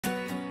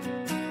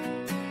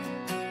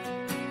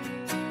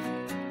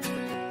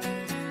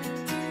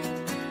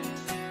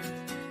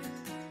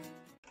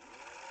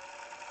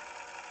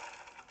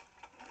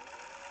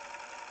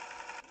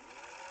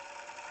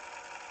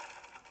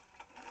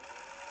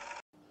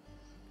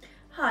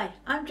Hi,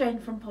 I'm Jayne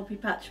from Poppy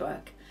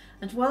Patchwork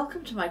and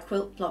welcome to my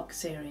quilt block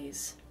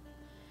series.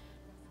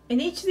 In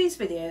each of these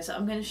videos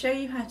I'm going to show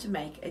you how to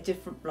make a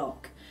different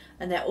block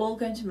and they're all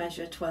going to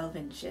measure 12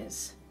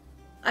 inches.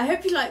 I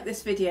hope you like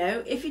this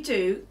video. If you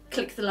do,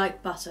 click the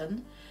like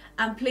button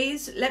and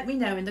please let me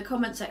know in the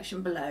comment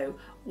section below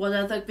what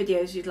other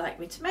videos you'd like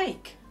me to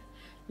make.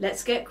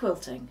 Let's get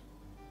quilting.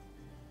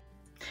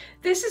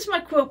 This is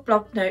my quilt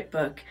block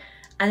notebook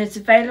and it's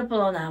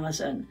available on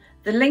Amazon.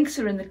 The links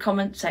are in the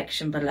comment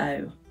section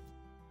below.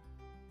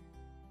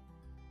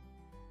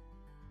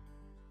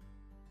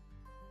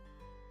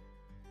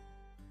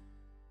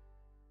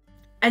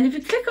 And if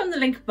you click on the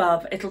link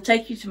above, it'll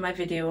take you to my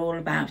video all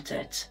about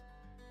it.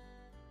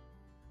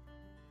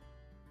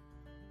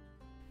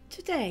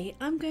 Today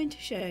I'm going to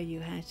show you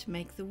how to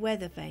make the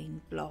weather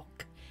vane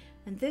block,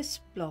 and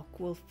this block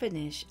will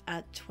finish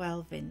at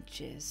 12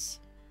 inches.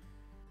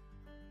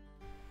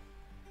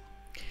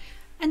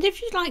 And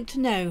if you'd like to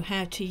know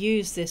how to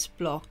use this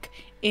block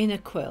in a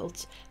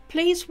quilt,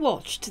 please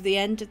watch to the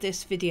end of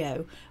this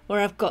video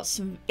where I've got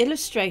some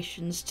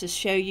illustrations to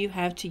show you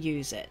how to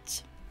use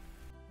it.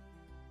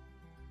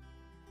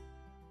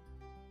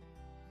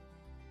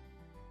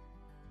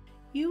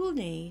 You will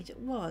need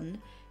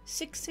one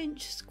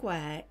 6-inch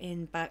square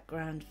in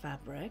background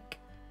fabric,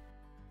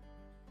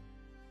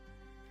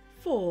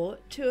 4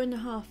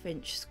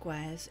 2.5-inch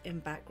squares in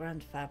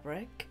background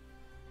fabric,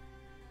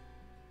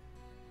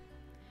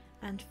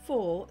 and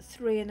 4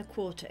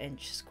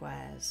 3¼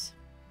 squares.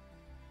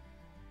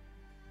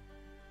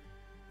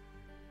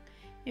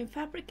 In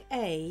fabric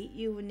A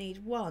you will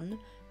need one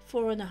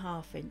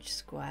 4.5-inch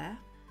square.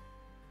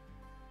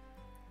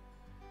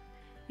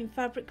 In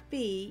fabric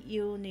B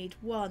you will need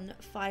one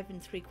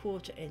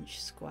 5¾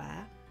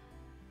 square.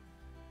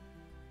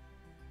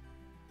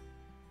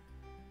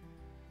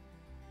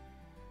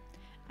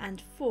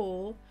 And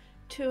 4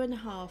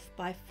 2.5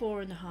 by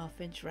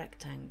 4.5-inch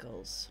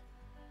rectangles.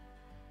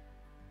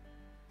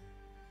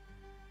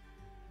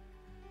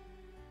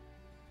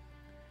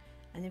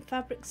 And in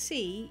fabric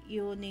C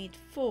you will need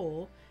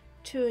 4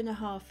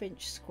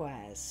 2.5-inch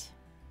squares.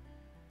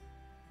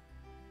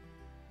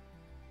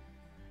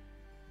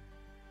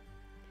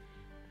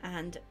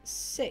 And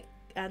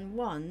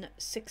one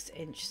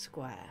 6-inch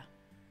square.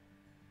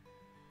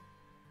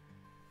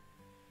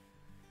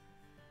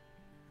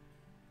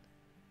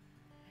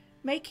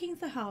 Making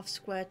the half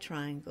square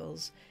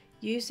triangles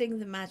using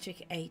the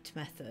Magic 8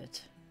 method.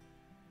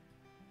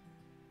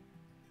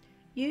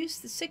 Use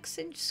the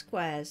 6-inch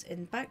squares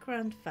in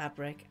background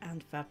fabric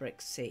and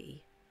fabric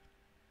C.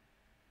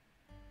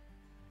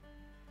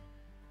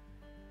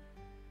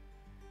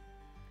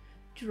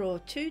 Draw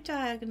 2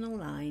 diagonal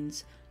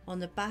lines on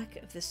the back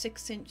of the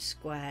 6-inch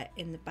square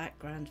in the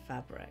background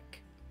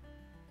fabric,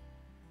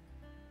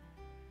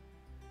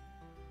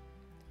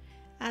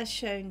 as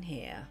shown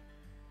here.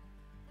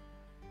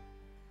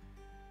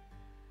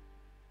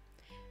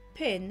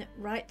 Pin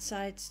right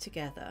sides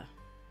together.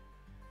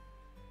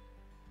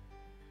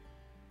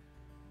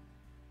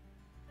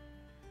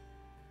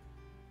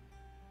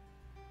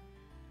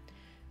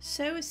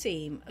 Sew a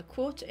seam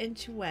 1/4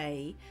 inch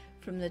away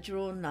from the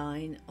drawn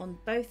line on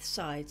both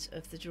sides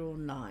of the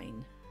drawn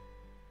line.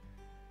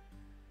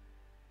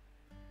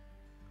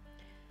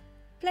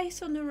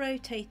 Place on a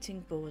rotating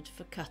board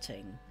for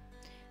cutting.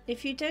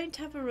 If you don't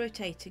have a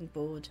rotating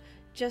board,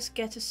 just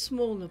get a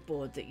smaller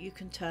board that you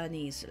can turn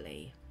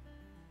easily.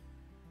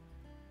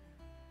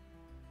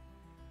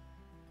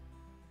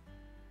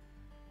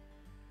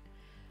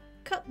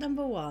 Cut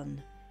number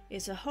 1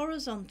 is a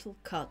horizontal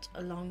cut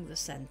along the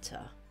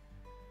centre.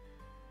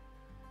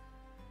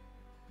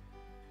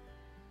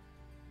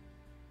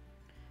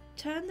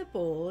 Turn the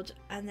board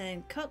and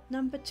then cut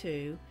number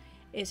 2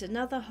 is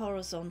another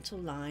horizontal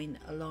line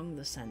along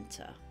the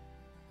centre.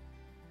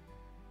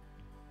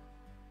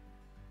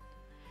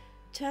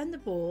 Turn the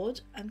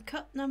board and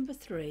cut number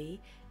 3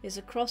 is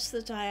across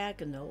the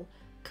diagonal,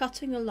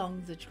 cutting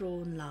along the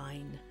drawn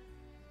line.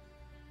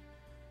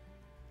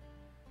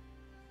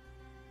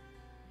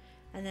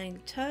 And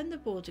then turn the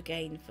board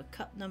again for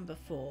cut number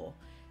 4,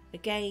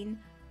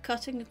 again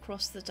cutting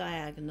across the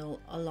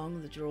diagonal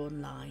along the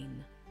drawn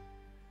line.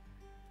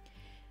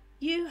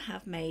 You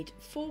have made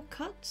 4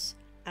 cuts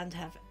and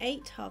have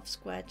 8 half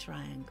square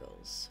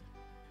triangles.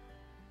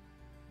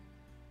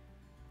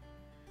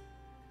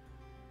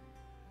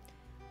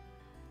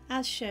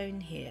 As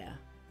shown here.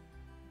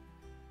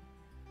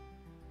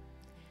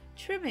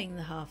 Trimming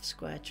the half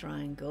square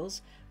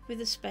triangles with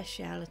a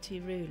speciality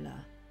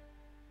ruler.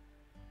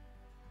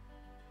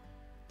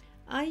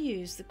 I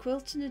use the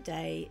Quilt in a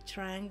Day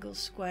Triangle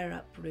Square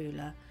Up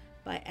ruler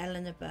by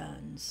Eleanor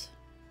Burns.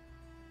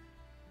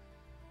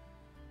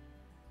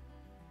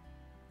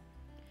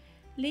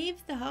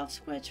 Leave the half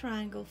square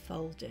triangle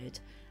folded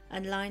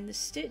and line the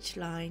stitch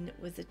line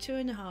with the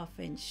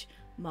 2.5-inch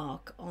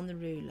mark on the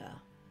ruler.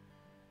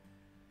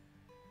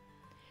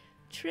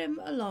 Trim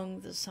along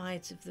the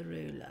sides of the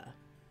ruler.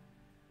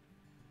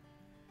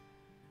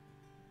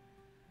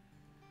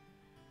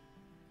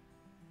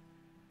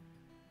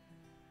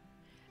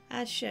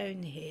 as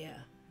shown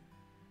here.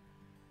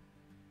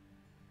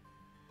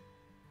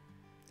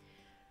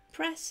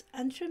 Press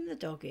and trim the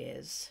dog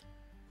ears.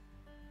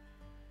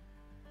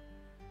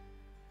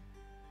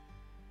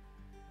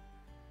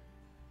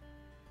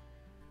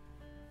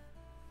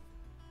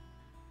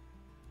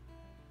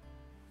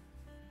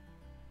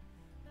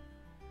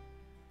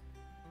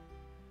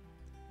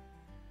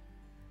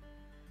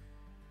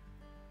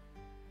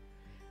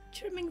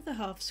 Trimming the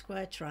half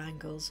square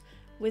triangles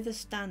with a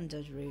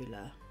standard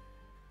ruler.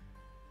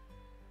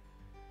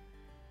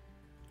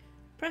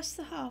 Press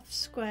the half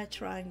square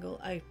triangle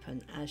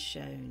open as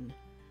shown.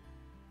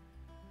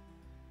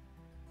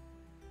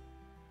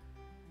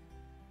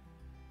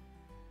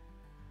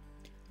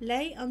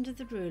 Lay under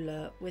the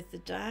ruler with the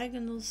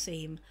diagonal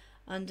seam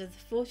under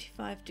the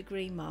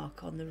 45-degree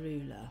mark on the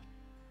ruler.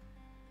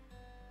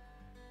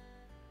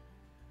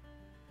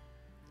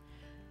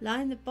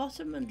 Line the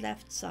bottom and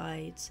left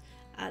sides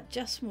at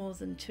just more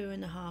than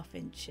 2.5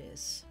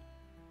 inches.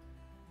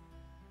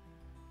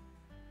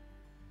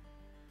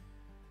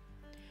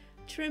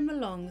 Trim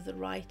along the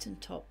right and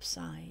top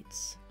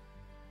sides.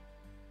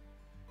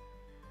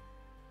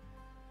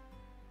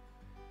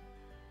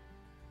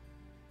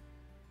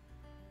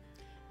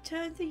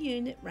 Turn the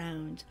unit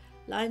round,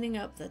 lining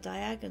up the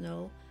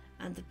diagonal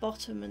and the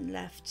bottom and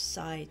left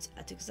sides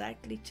at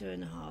exactly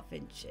 2.5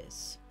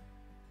 inches.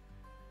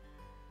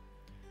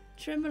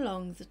 Trim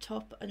along the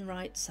top and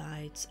right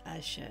sides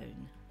as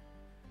shown.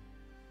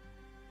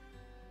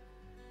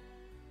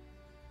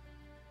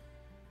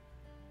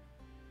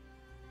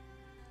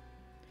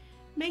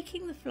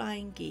 Making the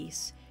flying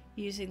geese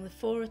using the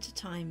 4 at a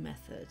time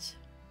method.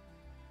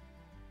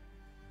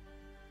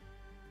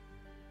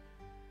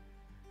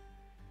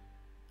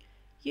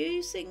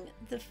 Using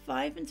the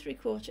 5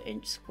 3/4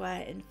 inch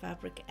square in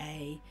fabric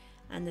A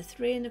and the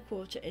 3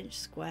 1/4 inch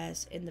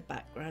squares in the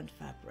background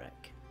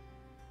fabric.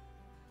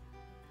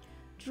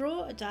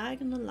 Draw a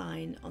diagonal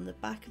line on the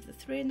back of the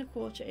 3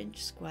 1/4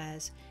 inch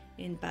squares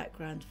in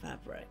background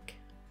fabric,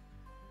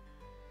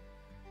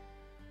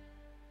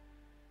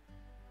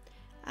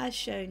 as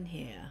shown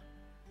here.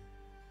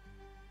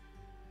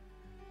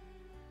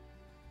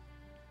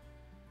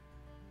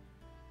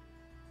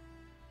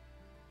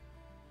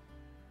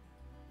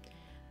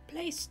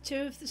 Place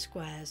 2 of the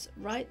squares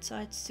right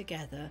sides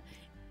together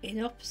in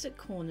opposite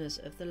corners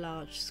of the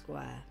large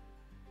square.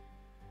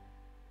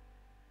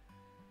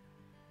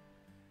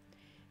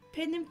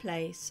 Pin in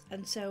place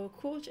and sew a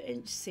 1/4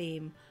 inch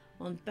seam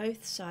on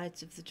both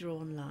sides of the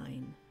drawn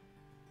line,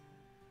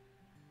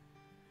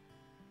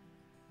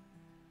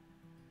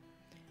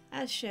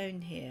 as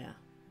shown here.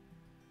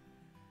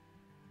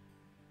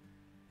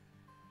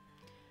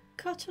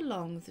 Cut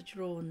along the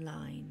drawn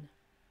line.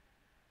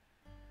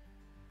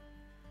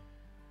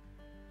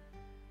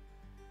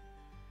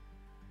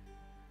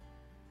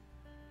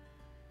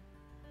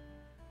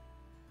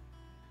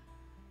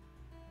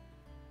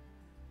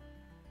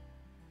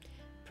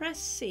 Press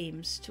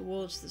seams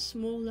towards the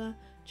smaller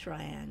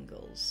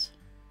triangles.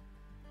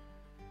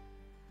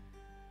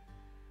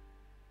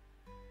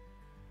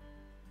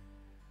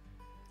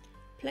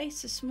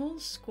 Place a small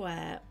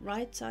square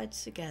right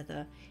sides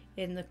together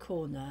in the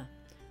corner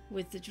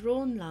with the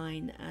drawn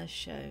line as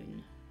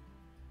shown.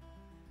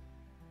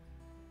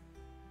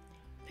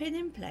 Pin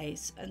in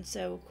place and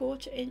sew a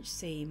 1/4 inch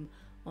seam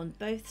on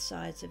both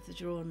sides of the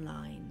drawn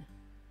line.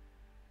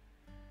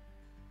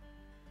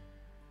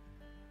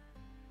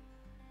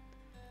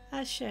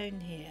 As shown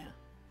here.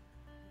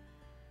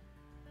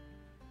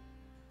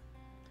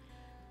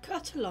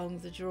 Cut along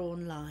the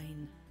drawn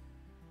line.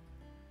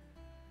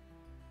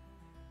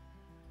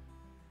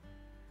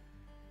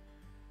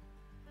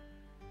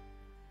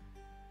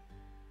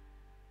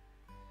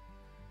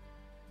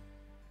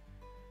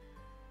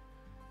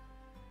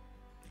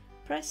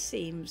 Press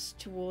seams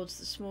towards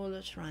the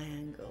smaller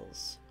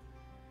triangles.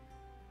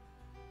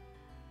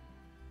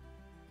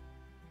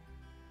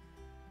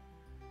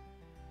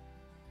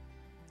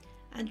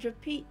 And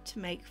repeat to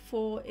make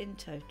 4 in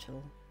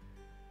total.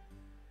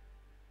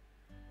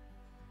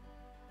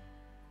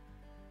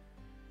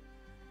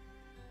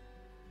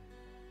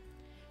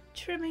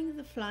 Trimming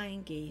the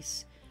flying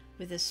geese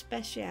with a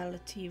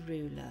specialty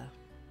ruler.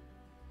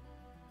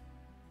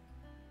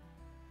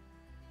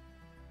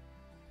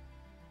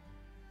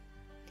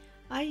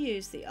 I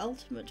use the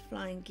Ultimate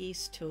Flying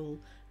Geese tool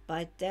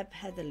by Deb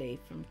Heatherly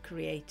from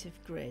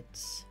Creative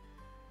Grids.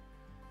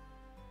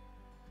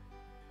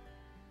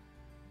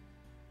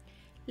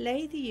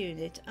 Lay the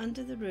unit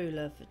under the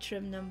ruler for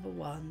trim number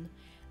 1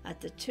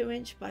 at the 2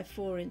 inch by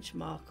 4 inch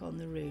mark on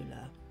the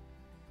ruler.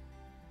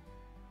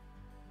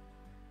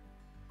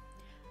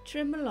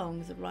 Trim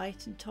along the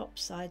right and top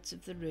sides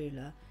of the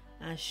ruler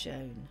as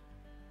shown.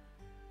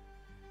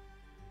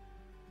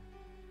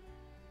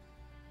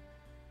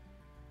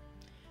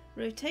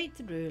 Rotate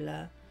the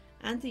ruler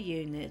and the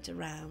unit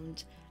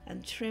around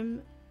and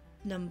trim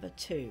number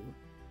 2.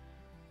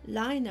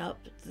 Line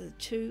up the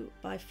 2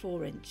 by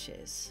 4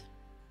 inches.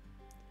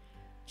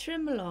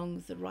 Trim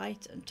along the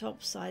right and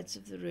top sides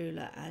of the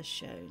ruler as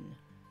shown.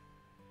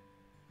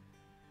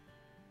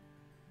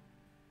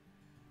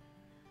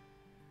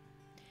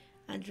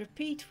 And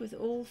repeat with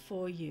all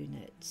 4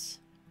 units.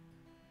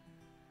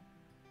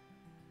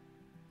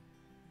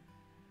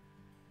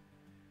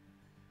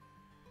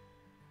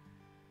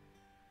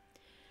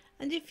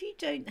 And if you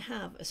don't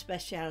have a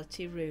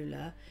specialty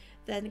ruler,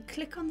 then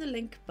click on the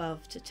link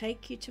above to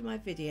take you to my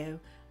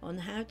video on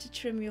how to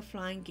trim your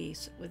flying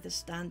geese with a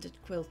standard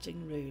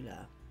quilting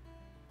ruler.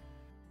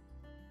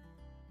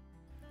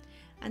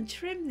 And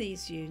trim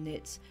these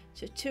units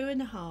to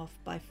 2.5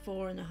 by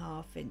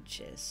 4.5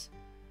 inches.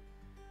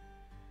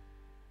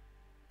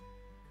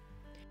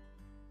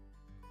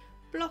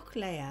 Block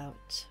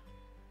layout.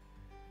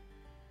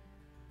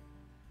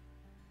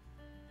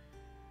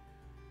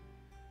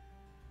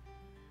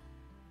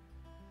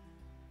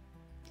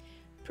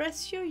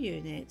 Press your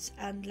units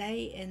and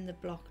lay in the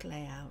block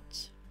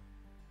layout.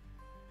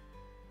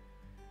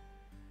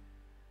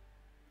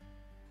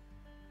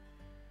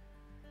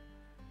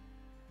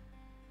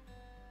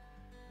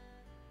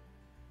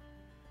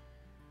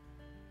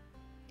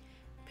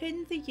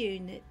 Pin the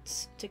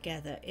units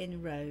together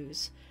in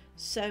rows,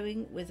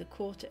 sewing with a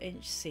 1/4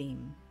 inch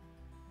seam.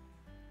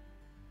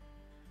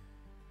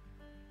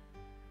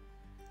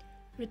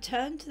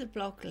 Return to the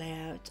block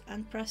layout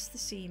and press the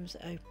seams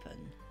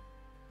open.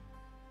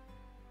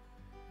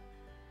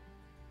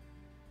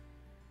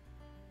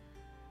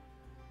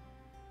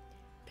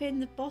 Pin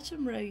the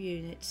bottom row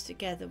units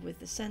together with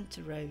the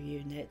centre row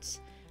units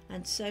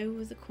and sew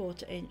with a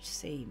 1/4 inch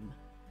seam.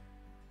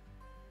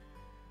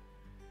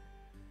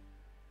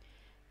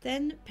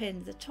 Then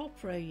pin the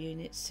top row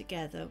units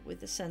together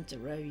with the centre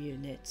row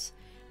units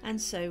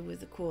and sew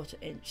with a 1/4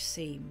 inch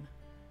seam.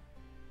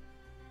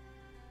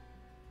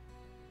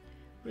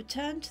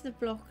 Return to the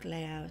block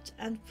layout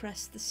and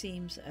press the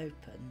seams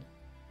open.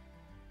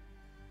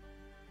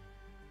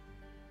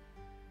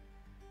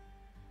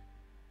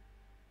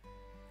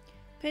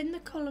 Pin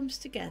the columns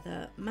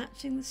together,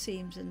 matching the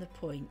seams and the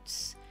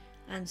points,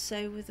 and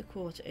sew with a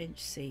 1/4 inch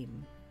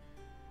seam.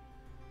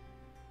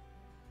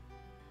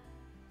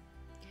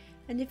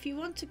 And if you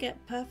want to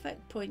get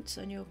perfect points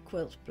on your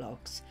quilt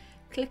blocks,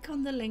 click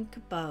on the link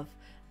above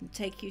and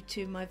take you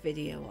to my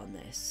video on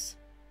this.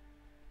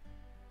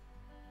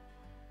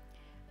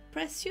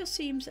 Press your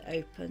seams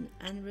open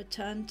and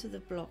return to the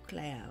block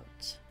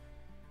layout.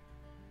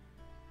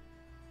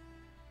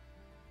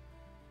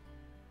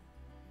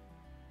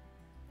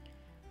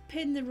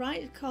 Pin the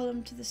right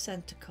column to the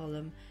centre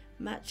column,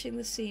 matching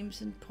the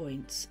seams and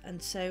points, and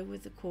sew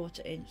with the 1/4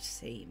 inch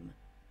seam.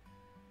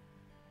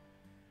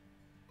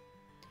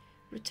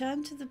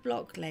 Return to the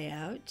block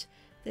layout.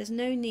 There's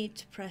no need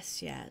to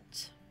press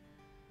yet.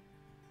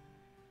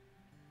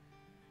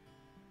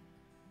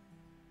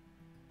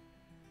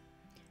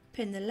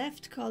 Pin the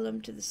left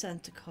column to the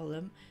centre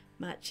column,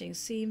 matching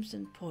seams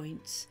and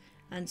points,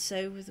 and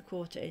sew with a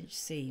 1/4 inch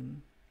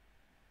seam.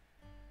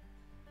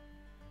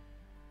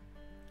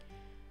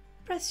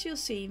 Press your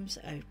seams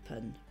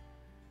open.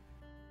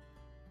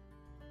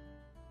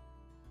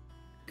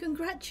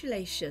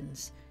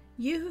 Congratulations!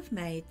 You have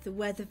made the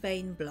weather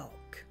vane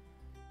block.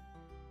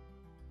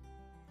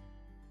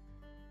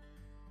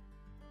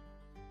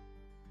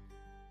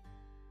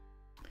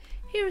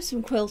 Here are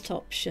some quilt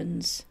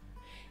options.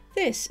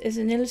 This is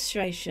an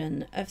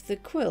illustration of the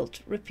quilt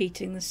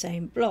repeating the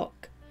same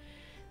block.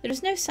 There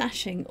is no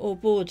sashing or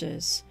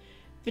borders,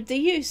 but the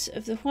use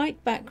of the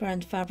white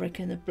background fabric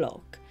in the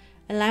block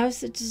allows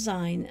the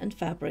design and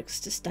fabrics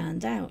to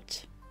stand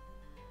out.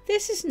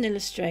 This is an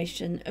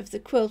illustration of the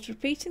quilt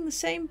repeating the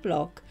same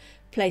block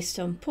placed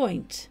on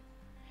point.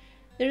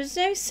 There is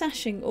no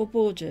sashing or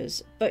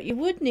borders, but you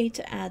would need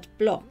to add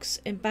blocks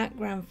in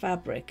background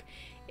fabric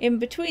in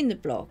between the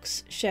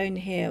blocks, shown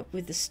here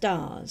with the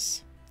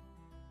stars,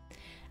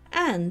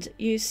 and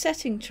use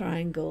setting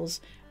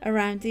triangles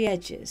around the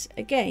edges,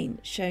 again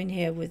shown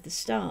here with the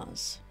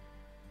stars.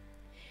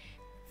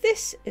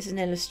 This is an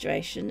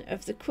illustration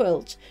of the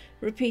quilt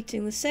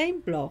repeating the same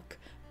block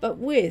but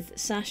with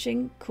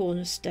sashing,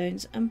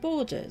 cornerstones and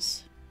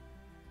borders.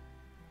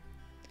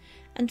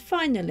 And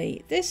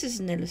finally, this is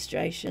an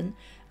illustration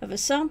of a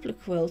sampler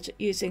quilt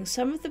using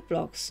some of the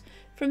blocks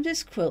from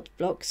this quilt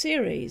block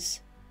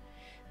series.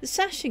 The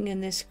sashing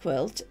in this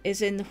quilt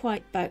is in the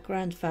white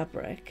background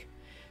fabric.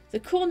 The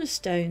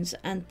cornerstones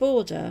and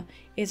border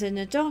is in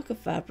a darker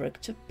fabric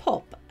to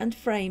pop and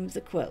frame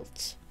the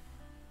quilt.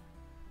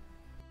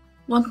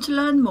 Want to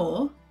learn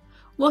more?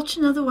 Watch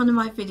another one of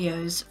my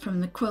videos from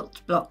the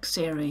Quilt Block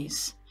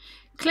series.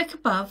 Click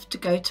above to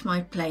go to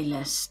my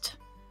playlist.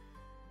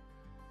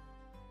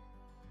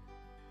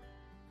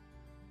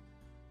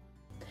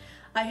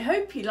 I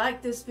hope you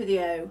liked this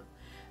video.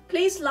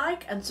 Please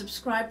like and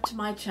subscribe to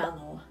my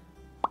channel.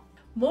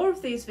 More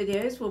of these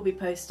videos will be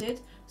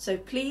posted, so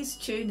please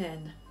tune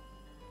in.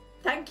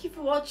 Thank you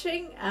for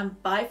watching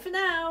and bye for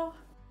now.